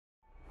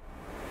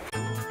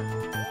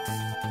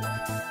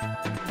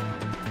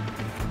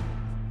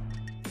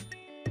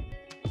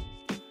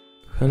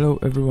Hello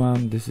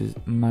everyone, this is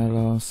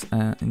Milos,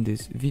 and in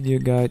this video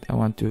guide I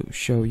want to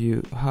show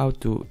you how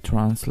to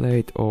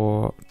translate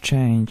or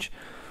change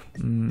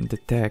the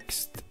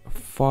text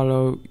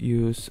follow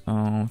use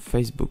on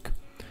Facebook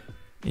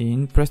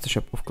in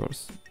PrestaShop, of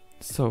course.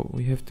 So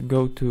we have to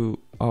go to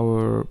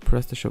our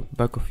PrestaShop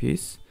back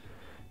office,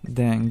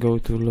 then go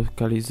to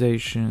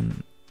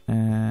localization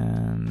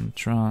and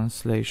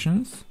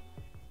translations.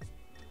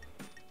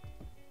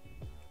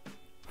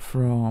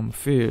 From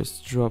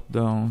first drop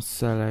down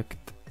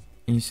select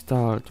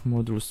installed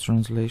modules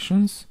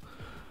translations.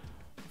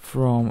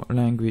 From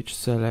language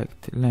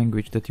select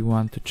language that you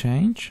want to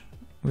change.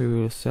 We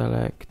will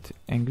select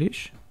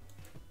English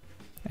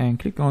and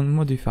click on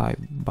modify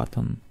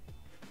button.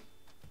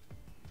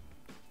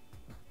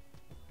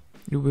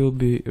 You will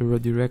be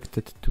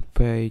redirected to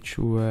page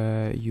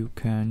where you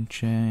can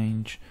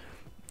change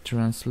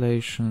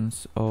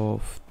translations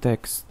of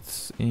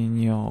texts in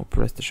your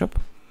PrestaShop.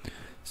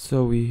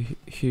 So we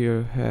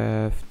here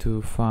have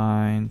to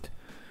find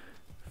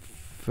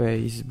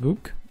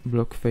Facebook,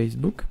 block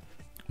Facebook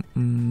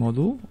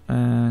module,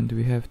 and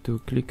we have to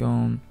click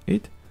on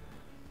it,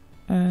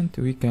 and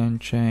we can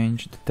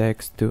change the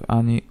text to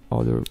any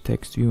other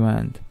text you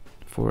want.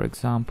 For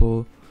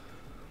example,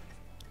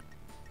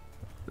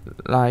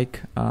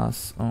 like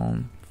us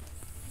on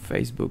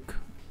Facebook.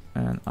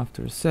 And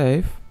after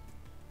save,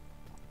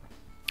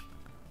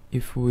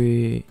 if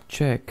we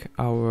check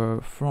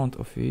our front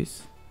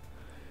office,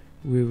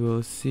 we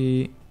will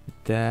see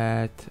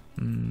that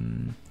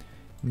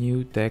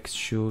new text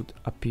should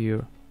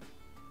appear.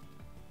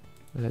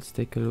 Let's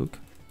take a look.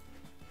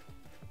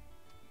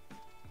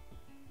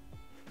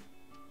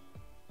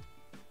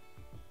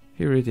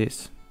 Here it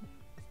is.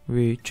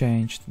 We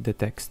changed the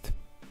text.